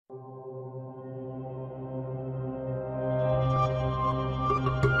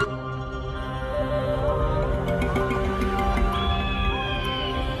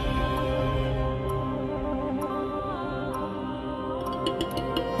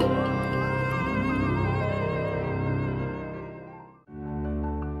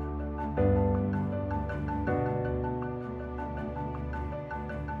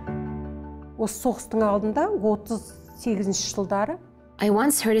Соғыстың алдында 38 жылдары I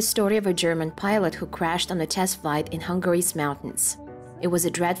once heard a story of a German pilot who crashed on a test flight in Hungary's mountains. It was a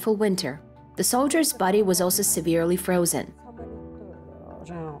dreadful winter. The soldier's body was also severely frozen.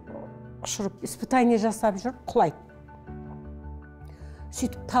 ұшырып испытание жасап жүріп құлайды.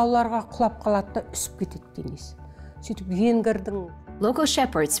 Сөйтіп тауларға құлап қалады да үсіп кетеді денесі. Сөйтіп венгрдің Local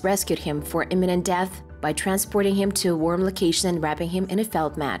shepherds rescued him for imminent death by transporting him to a warm location and wrapping him in a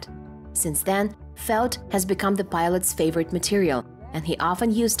felt mat. Since then, felt has become the pilot's favorite material, and he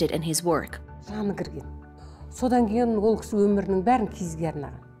often used it in his work. жаны кірген. Содан кейін ол кісі өмірінің бәрін киізге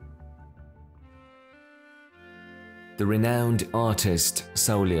арнаған. The renowned artist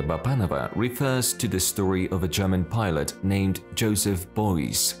Saulia Bapanova refers to the story of a German pilot named Joseph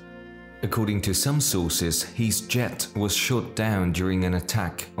Beuys. According to some sources, his jet was shot down during an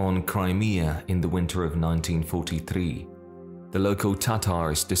attack on Crimea in the winter of 1943. The local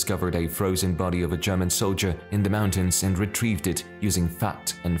Tatars discovered a frozen body of a German soldier in the mountains and retrieved it using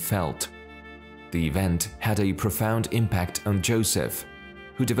fat and felt. The event had a profound impact on Joseph,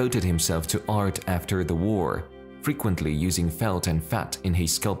 who devoted himself to art after the war, frequently using felt and fat in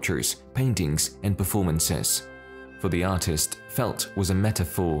his sculptures, paintings, and performances. For the artist, felt was a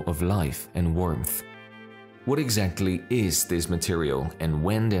metaphor of life and warmth. What exactly is this material, and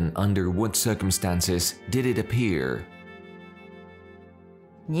when and under what circumstances did it appear?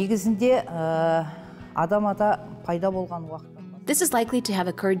 негізінде адам-ата пайда болған уақытта This is likely to have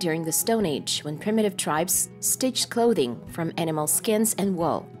occurred during the Stone Age, when primitive tribes stitched clothing from animal skins and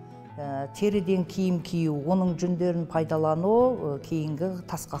wool. теріден киім кию, оның жүндерін пайдалану кейінгі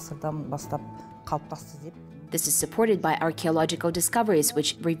тас ғасырдан бастап қалыптасты деп. This is supported by archaeological discoveries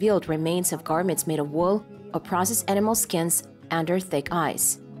which revealed remains of garments made of wool or processed animal skins under thick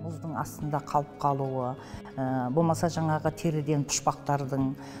ice. Мұздың астында қалып қалуы, болмаса жаңағы теріден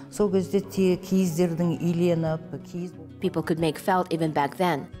пұшпақтардың, сол кезде киіздердің иленіп, киіз People could make felt even back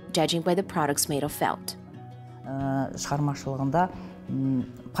then, judging by the products made of felt. шығармашылығында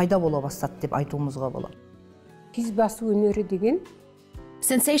пайда бола бастады деп айтуымызға болады. Киіз басу өнері деген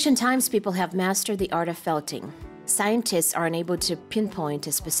Since ancient times, people have mastered the art of felting. Scientists are unable to pinpoint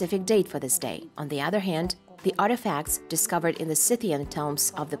a specific date for this day. On the other hand, the artifacts discovered in the Scythian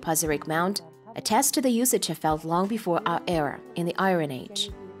tombs of the Pazyryk Mound attest to the usage of felt long before our era, in the Iron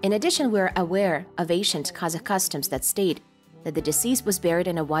Age. In addition, we are aware of ancient Kazakh customs that state that the deceased was buried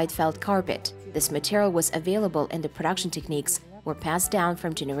in a white felt carpet. This material was available and the production techniques were passed down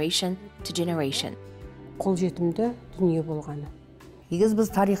from generation to generation. қолжетімді дүние болғаны. Егер біз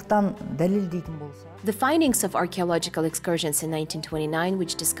тарихтан дәлелдейтін болса, The findings of archaeological excursions in 1929,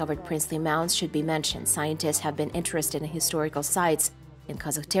 which discovered princely mounds, should be mentioned. Scientists have been interested in historical sites in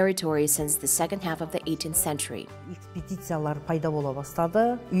Kazakh territory since the second half of the 18th century. экспедициялар пайда бола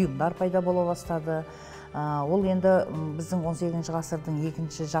бастады, ұйымдар пайда бола бастады. Ол енді біздің 18 ғасырдың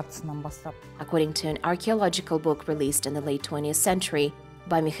екінші жартысынан бастап. According to an archaeological book released in the late 20th century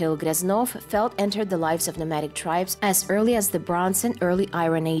by Mikhail Greznov, felt entered the lives of nomadic tribes as early as the Bronze and early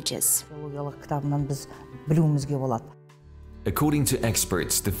Iron Ages. Археологиялық кітабынан біз білуімізге болады. According to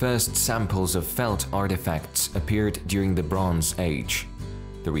experts, the first samples of felt artifacts appeared during the Bronze Age.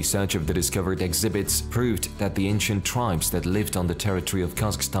 The research of the discovered exhibits proved that the ancient tribes that lived on the territory of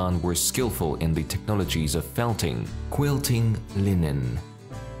Kazakhstan were skillful in the technologies of felting, quilting linen.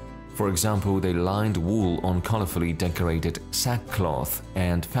 For example, they lined wool on colorfully decorated sackcloth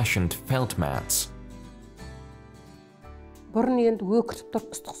and fashioned felt mats.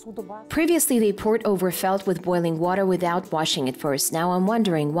 Previously, they poured over felt with boiling water without washing it first. Now I'm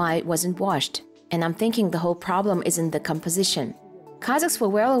wondering why it wasn't washed. And I'm thinking the whole problem is in the composition. Kazakhs were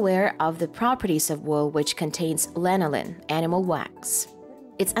well aware of the properties of wool, which contains lanolin, animal wax.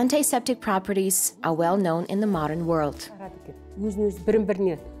 Its antiseptic properties are well known in the modern world.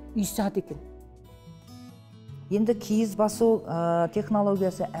 Енді киіз басу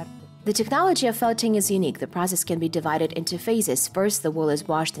технологиясы The technology of felting is unique. The process can be divided into phases. First, the wool is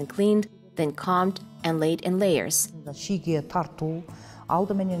washed and cleaned, then combed and laid in layers. шиге тарту,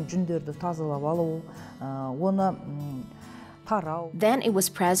 алдыменен жүндерді тазалап алу, оны тарау. Then it was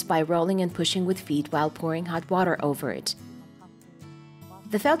pressed by rolling and pushing with feet while pouring hot water over it.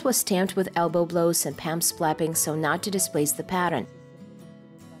 The felt was stamped with elbow blows and palm slapping so not to displace the pattern.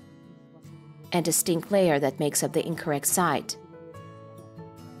 and distinct layer that makes up the incorrect side.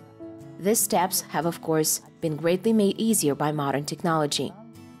 These steps have, of course, been greatly made easier by modern technology.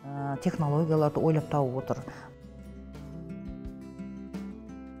 Технологияларды ойлап тауып отыр.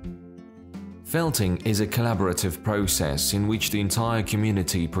 Felting is a collaborative process in which the entire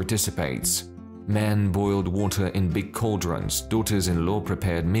community participates. Men boiled water in big cauldrons, daughters-in-law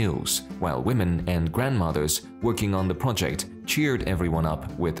prepared meals, while women and grandmothers working on the project cheered everyone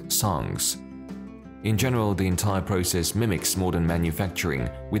up with songs. In general, the entire process mimics modern manufacturing,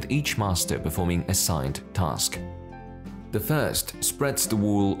 with each master performing a assigned task. The first spreads the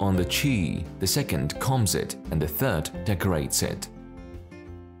wool on the chi, the second combs it, and the third decorates it.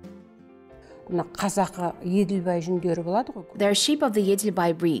 They're sheep of the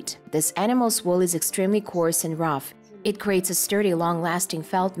Yedilbai breed. This animal's wool is extremely coarse and rough. It creates a sturdy, long-lasting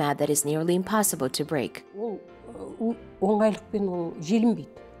felt mat that is nearly impossible to break.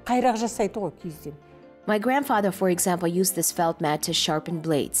 My grandfather, for example, used this felt mat to sharpen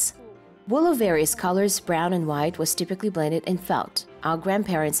blades. Wool of various colors, brown and white, was typically blended in felt. Our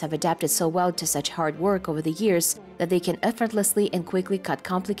grandparents have adapted so well to such hard work over the years that they can effortlessly and quickly cut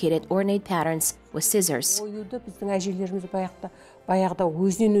complicated ornate patterns with scissors.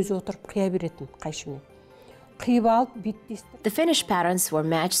 The finished patterns were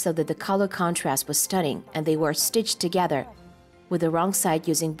matched so that the color contrast was stunning, and they were stitched together with the wrong side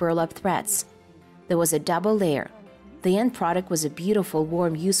using burlap threads. There was a double layer. The end product was a beautiful,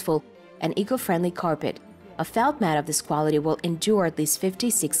 warm, useful, and eco-friendly carpet. A felt mat of this quality will endure at least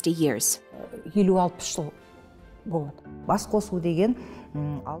 50-60 years.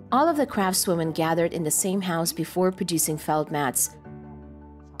 All of the craftswomen gathered in the same house before producing felt mats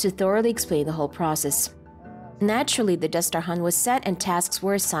to thoroughly explain the whole process. Naturally, the dastarhan was set and tasks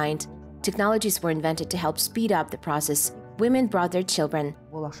were assigned. Technologies were invented to help speed up the process. Women brought their children.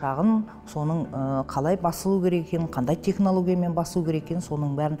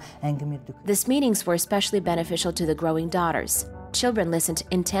 These meetings were especially beneficial to the growing daughters. Children listened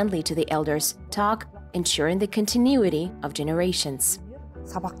intently to the elders talk, ensuring the continuity of generations.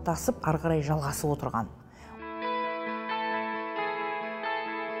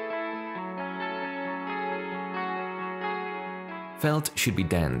 Felt should be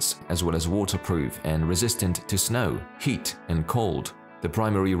dense, as well as waterproof and resistant to snow, heat, and cold. The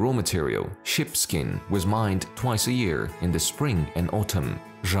primary raw material, sheepskin, was mined twice a year in the spring and autumn.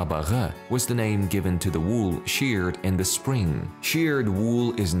 Jabagha was the name given to the wool sheared in the spring. Sheared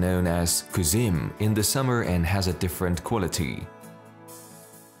wool is known as kuzim in the summer and has a different quality.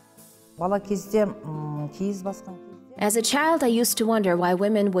 As a child, I used to wonder why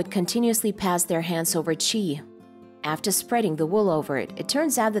women would continuously pass their hands over chi. After spreading the wool over it, it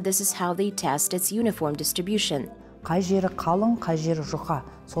turns out that this is how they test it's uniform distribution. If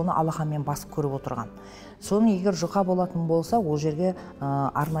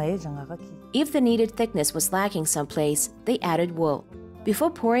the needed thickness was lacking someplace, they added wool. Before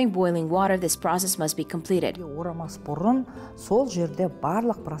pouring boiling water, this process must be completed.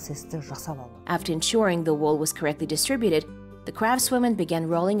 After ensuring the wool was correctly distributed, the craftswomen began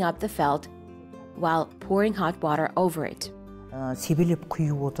rolling up the felt while pouring hot water over it.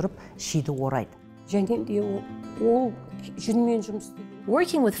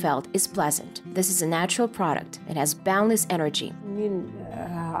 Working with felt is pleasant. This is a natural product. It has boundless energy.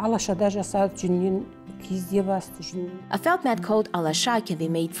 A felt mat called alasha can be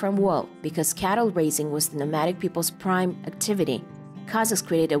made from wool because cattle raising was the nomadic people's prime activity. Kazakhs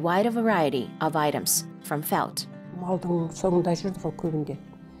created a wide variety of items from felt.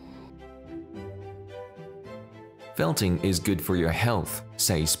 Felting is good for your health,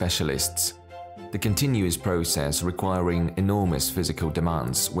 say specialists. The continuous process requiring enormous physical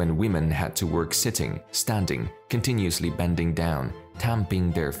demands when women had to work sitting, standing, continuously bending down,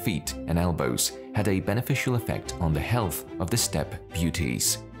 tamping their feet and elbows had a beneficial effect on the health of the steppe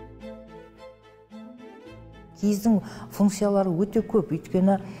beauties.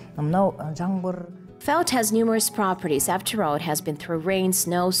 Felt has numerous properties. After all, it has been through rain,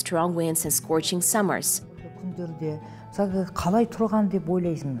 snow, strong winds, and scorching summers.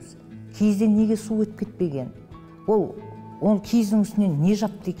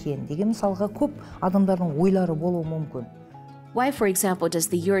 Why, for example, does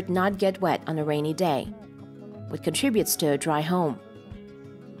the yurt not get wet on a rainy day? What contributes to a dry home?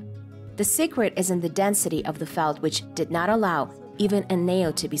 The secret is in the density of the felt, which did not allow even a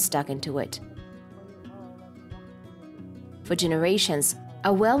nail to be stuck into it. For generations,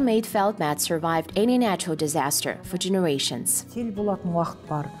 a well-made felt mat survived any natural disaster for generations.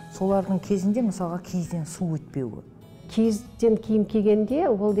 Киізден киім кигенде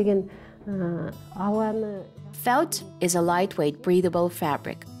ол деген ауаны Felt is a lightweight, breathable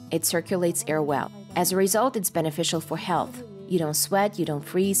fabric. It circulates air well. As a result, it's beneficial for health. You don't sweat, you don't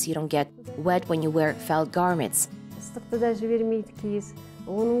freeze, you don't get wet when you wear felt garments. ыстықты да жібермейді киіз.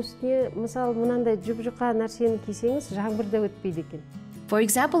 Оның үстіне, мысалы, мынандай жұп-жұқа нәрсені кисеңіз, жаңбыр да өтпейді екен. For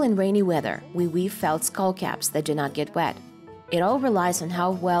example, in rainy weather, we weave felt skull caps that do not get wet. It all relies on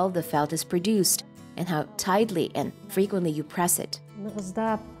how well the felt is produced and how tightly and frequently you press it.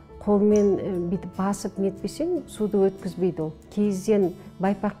 Нығыздап, қолмен бүйтіп басып нетпесең, суды өткізбейді ол. Киізден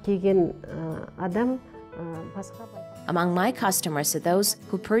байпақ киген адам басқа байпақ. Among my customers are those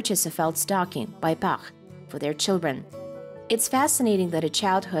who purchase a felt stocking, байпақ, for their children. It's fascinating that a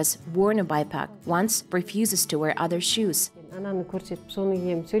child who has worn a байпақ once refuses to wear other shoes. Ананы көрсетіп, соны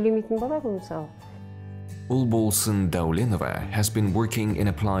киемін. Сөйлемейтін бала ғой, мысалы. Ulbolsun Daulenova has been working in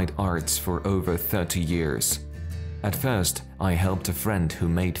applied arts for over 30 years. At first, I helped a friend who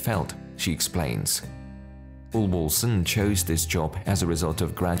made felt, she explains. Ulbolsun chose this job as a result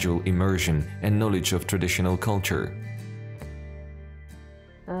of gradual immersion and knowledge of traditional culture.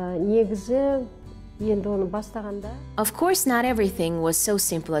 Негізі, енді оны бастағанда, Of course, not everything was so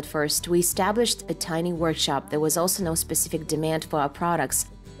simple at first. We established a tiny workshop. There was also no specific demand for our products.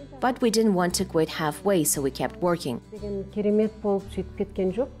 But we didn't want to quit halfway, so we kept working. деген керемет болып сөйтіп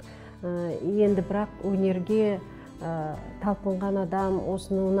кеткен жоқ. Енді бірақ өнерге талпынған адам,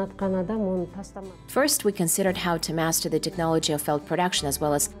 осыны ұнатқан адам, оны тастамады. First, we considered how to master the technology of felt production as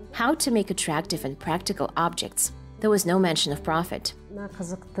well as how to make attractive and practical objects. There was no mention of profit. Мына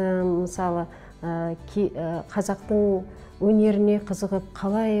қызықты, мысалы, қазақтың өнеріне қызығып,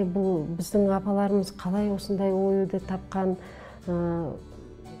 қалай бұл біздің апаларымыз қалай осындай ойды тапқан.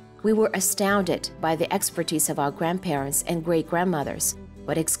 We were astounded by the expertise of our grandparents and great-grandmothers,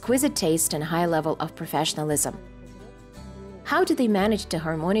 but exquisite taste and high level of professionalism. How did they manage to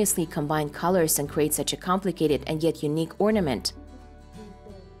harmoniously combine colors and create such a complicated and yet unique ornament?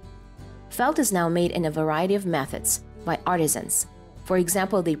 Felt is now made in a variety of methods by artisans. For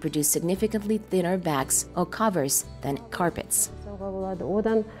example, they produce significantly thinner bags or covers than carpets. Жасауға болады.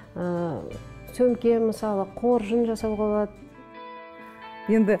 Одан сөмке, мысалы, қоржын жасауға болады.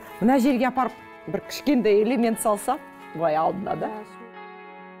 Енді мына жерге апарып бір кішкентай элемент салса, былай алдына да.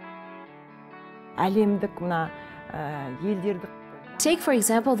 Әлемдік мына елдерді. Take, for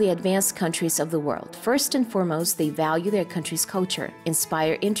example, the advanced countries of the world. First and foremost, they value their country's culture,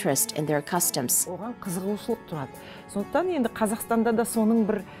 inspire interest in their customs. Оған қызығушылық тұрады. Сондықтан енді Қазақстанда да соның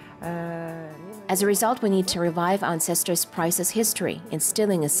бір As a result, we need to revive our ancestors' priceless history,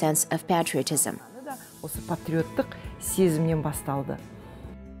 instilling a sense of patriotism. осы патриоттық сезімнен басталды.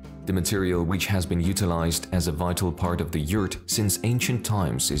 The material, which has been utilized as a vital part of the yurt since ancient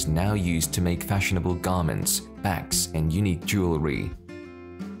times, is now used to make fashionable garments, bags, and unique jewelry.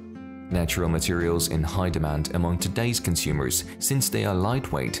 Natural materials in high demand among today's consumers, since they are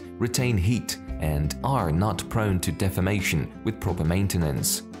lightweight, retain heat, and are not prone to deformation with proper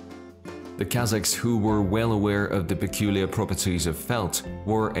maintenance. The Kazakhs, who were well aware of the peculiar properties of felt,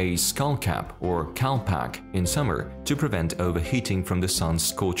 wore a skull cap or kalpak in summer to prevent overheating from the sun's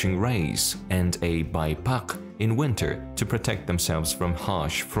scorching rays, and a байпақ in winter to protect themselves from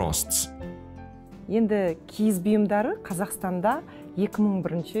harsh frosts. Енді киіз бұйымдары Қазақстанда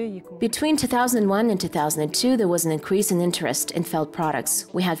 2001-2000 Between 2001 and 2002, there was an increase in interest in felt products.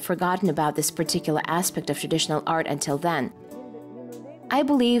 We had forgotten about this particular aspect of traditional art until then. I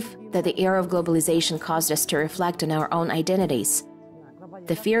believe that the era of globalization caused us to reflect on our own identities.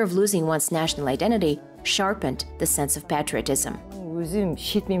 The fear of losing one's national identity sharpened the sense of patriotism. өзім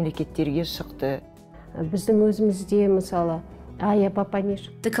шет мемлекеттерге шықты. Біздің өзімізде, мысалы, Aya Bapani.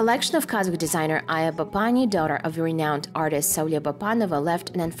 The collection of Kazakh designer Aya Bapani, daughter of renowned artist Saulia Bapanova,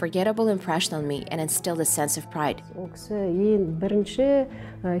 left an unforgettable impression on me and instilled a sense of pride. Ол кісі ең бірінші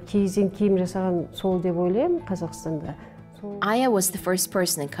киізден киім жасаған сол деп ойлаймын Қазақстанда. Aya was the first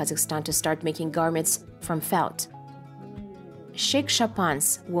person in Kazakhstan to start making garments from felt. Chic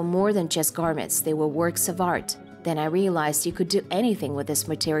chapans were more than just garments, they were works of art. Then I realized you could do anything with this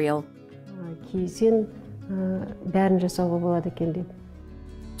material. Киізден бәрін жасауға болады екен деп.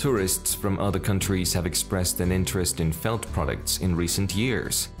 Tourists from other countries have expressed an interest in felt products in recent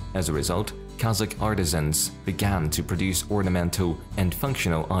years. As a result, Kazakh artisans began to produce ornamental and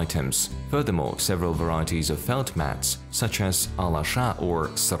functional items. Furthermore, several varieties of felt mats, such as alasha or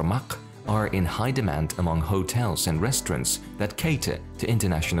sırmak, are in high demand among hotels and restaurants that cater to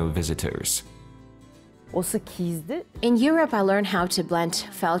international visitors. осы киізді. In Europe, I learned how to blend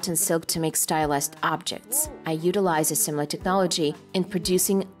felt and silk to make stylized objects. I utilized a similar technology in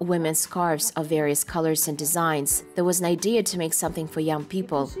producing women's scarves of various colors and designs. There was an idea to make something for young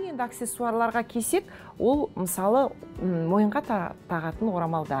people. Енді аксессуарларға келсек, ол мысалы мойынға тағатын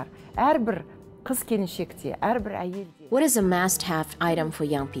орамалдар. Әрбір қыз келіншекте, әрбір әйелде. What is a must-have item for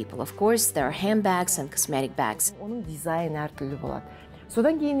young people? Of course, there are handbags and cosmetic bags. Оның дизайны әртүрлі болады.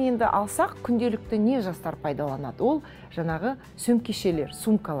 Содан кейін енді алсақ, күнделікті не жастар пайдаланады? Ол жаңағы сөмкешелер,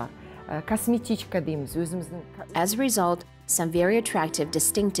 сумкалар, косметичка дейміз, өзіміздің. As a result, some very attractive,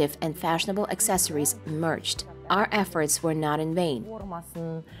 distinctive, and fashionable accessories emerged. Our efforts were not in vain.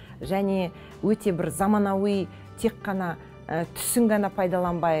 Формасын және өте бір заманауи, тек қана түсін ғана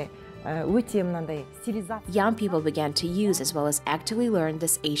пайдаланбай, өте мынандай стилизация. Young people began to use as well as actively learn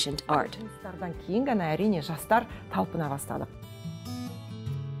this ancient art. Жұмыстардан кейін ғана әрине жастар талпына бастады.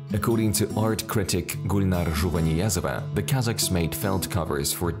 According to art critic Gulnar Zhuvaniyazova, the Kazakhs made felt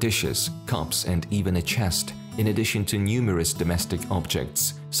covers for dishes, cups, and even a chest, in addition to numerous domestic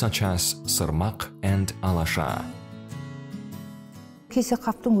objects such as sırmak and alasha. Кесе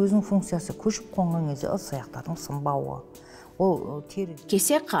қаптың өзінің функциясы көшіп қонған кезде ыдыс-аяқтардың сынбауы.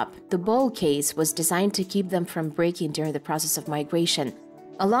 Kese qap, the bowl case, was designed to keep them from breaking during the process of migration.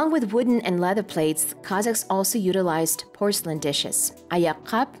 Along with wooden and leather plates, Kazakhs also utilized porcelain dishes. Ayak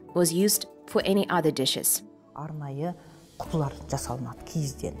qap was used for any other dishes. Арнайы құтылар жасалынады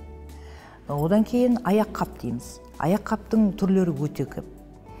киізден. Одан кейін аяқ қап дейміз. Аяқ қаптың түрлері өте көп.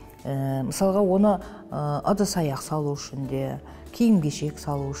 Мысалға оны ыдыс-аяқ салу үшін де, киім-кешек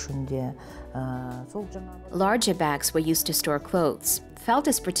салу үшін де. Larger bags were used to store clothes. Felt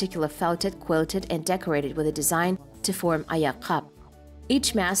is particularly felted, quilted, and decorated with a design to form ayak qap.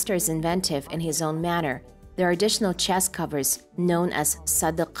 Each master is inventive in his own manner. There are additional chest covers known as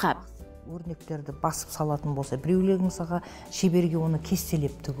sadık qap. Өрнектерді басып салатын болса, біреулердің мысалға шеберге оны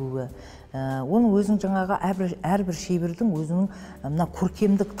кестелеп тігуі. Оның өзінің жаңағы әрбір шебердің өзінің мына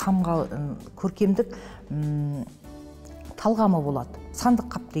көркемдік талғамы болады. Сандық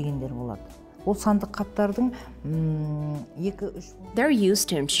қап дегендер болады. Ол сандық қаптардың 2-3. They're used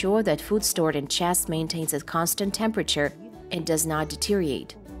to ensure that food stored in chests maintains a constant temperature and does not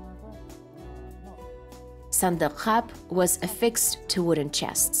deteriorate. Sandık qap was affixed to wooden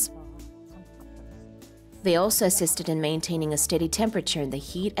chests. They also assisted in maintaining a steady temperature in the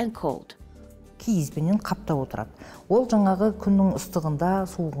heat and cold. Киізбенен қапта отырады. Ол жаңағы күннің ыстығында,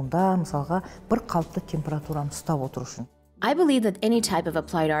 суығында, мысалға бір қалыпты температураны ұстап отыру үшін. I believe that any type of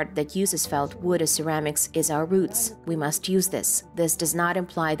applied art that uses felt, wood, or ceramics is our roots. We must use this. This does not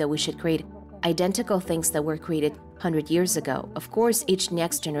imply that we should create identical things that were created 100 years ago. Of course, each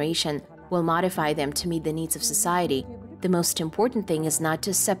next generation will modify them to meet the needs of society. The most important thing is not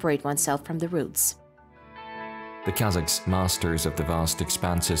to separate oneself from the roots. The Kazakhs, masters of the vast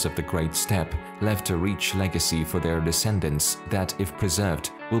expanses of the Great Steppe, left a rich legacy for their descendants that, if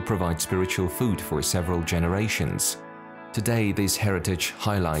preserved, will provide spiritual food for several generations. Today, this heritage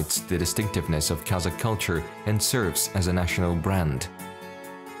highlights the distinctiveness of Kazakh culture and serves as a national brand.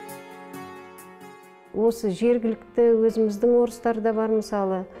 Осы жергілікті өзіміздің орыстар да бар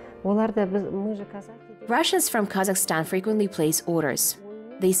мысалы, олар да мы же казахи. Russians from Kazakhstan frequently place orders.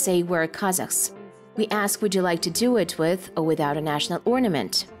 They say we're Kazakhs. We ask, would you like to do it with or without a national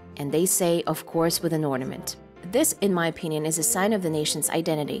ornament? And they say, of course, with an ornament. This, in my opinion, is a sign of the nation's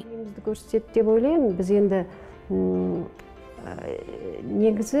identity. Көрсетеді деп ойлаймын. Біз енді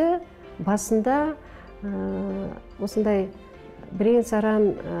негізі басында осындай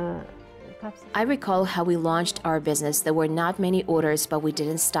бірен-саран. I recall how we launched our business. There were not many orders, but we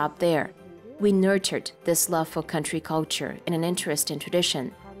didn't stop there. We nurtured this love for country culture and an interest in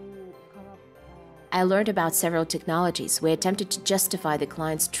tradition. I learned about several technologies. We attempted to justify the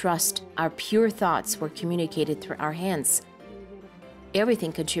client's trust. Our pure thoughts were communicated through our hands.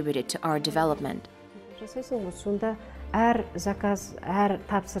 Everything contributed to our development. Сонда әр заказ, әр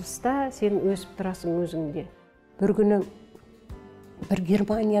тапсырыста сен өсіп тұрасың өзіңде. Бір күні бір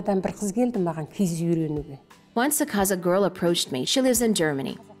Германиядан бір қыз келді маған киіз үйренуге. Once a Kazakh girl approached me. She lives in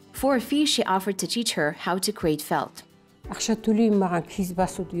Germany. For a fee, she offered to teach her how to create felt. Ақша төлеймін маған киіз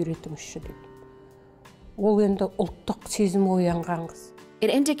басуды үйретіңізші деді. Ол енді ұлттық сезім оянған қыз. It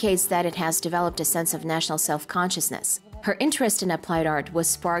indicates that it has developed a sense of national self-consciousness. Her interest in applied art was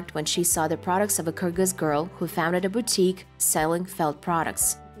sparked when she saw the products of a Kyrgyz girl who founded a boutique selling felt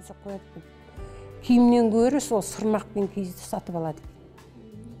products. Киімнен гөрі сол сырмақпен киізді сатып алады.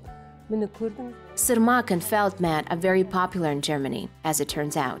 Міне көрдіңіз. Sırmak and felt mat are very popular in Germany, as it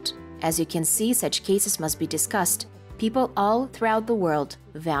turns out. As you can see, such cases must be discussed. People all throughout the world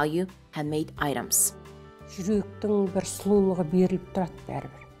value handmade items. жүректің бір сұлулығы беріліп тұрады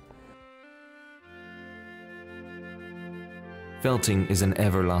бәрібір. Felting is an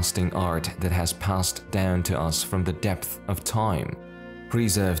everlasting art that has passed down to us from the depth of time,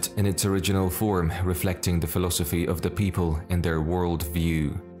 preserved in its original form, reflecting the philosophy of the people and their world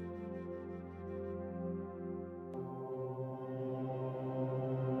view.